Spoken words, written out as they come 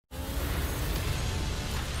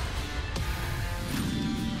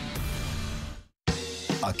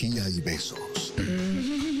Aquí hay besos,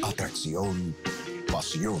 atracción,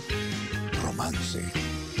 pasión, romance,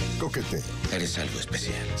 coqueteo. Eres algo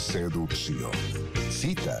especial. Seducción,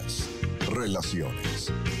 citas,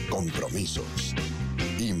 relaciones, compromisos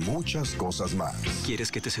y muchas cosas más.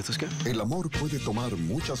 ¿Quieres que te seduzca? El amor puede tomar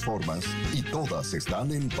muchas formas y todas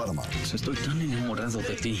están en Paramount. Estoy tan enamorado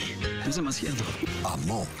de ti. Es demasiado.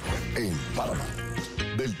 Amor en Paramount.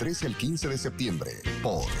 Del 13 al 15 de septiembre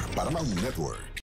por Paramount Network.